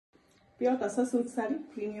Pure Tussar silk saree,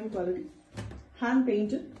 premium quality, hand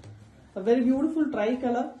painted. A very beautiful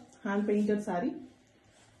tri-color hand painted saree.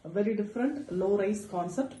 A very different low rise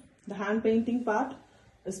concept. The hand painting part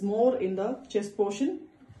is more in the chest portion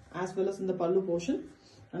as well as in the pallu portion.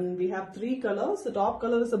 And we have three colors. The top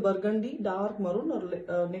color is a burgundy, dark maroon,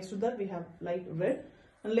 or next to that we have light red.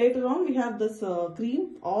 And later on we have this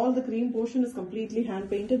cream. All the cream portion is completely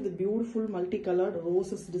hand painted with beautiful multicolored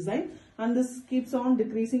roses design. And this keeps on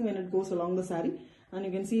decreasing when it goes along the saree. And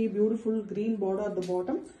you can see beautiful green border at the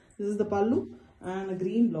bottom. This is the pallu and a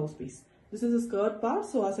green blouse piece. This is the skirt part.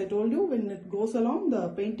 So as I told you, when it goes along, the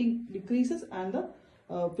painting decreases and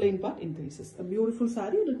the plain part increases. A beautiful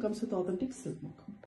saree, and it comes with authentic silk mark.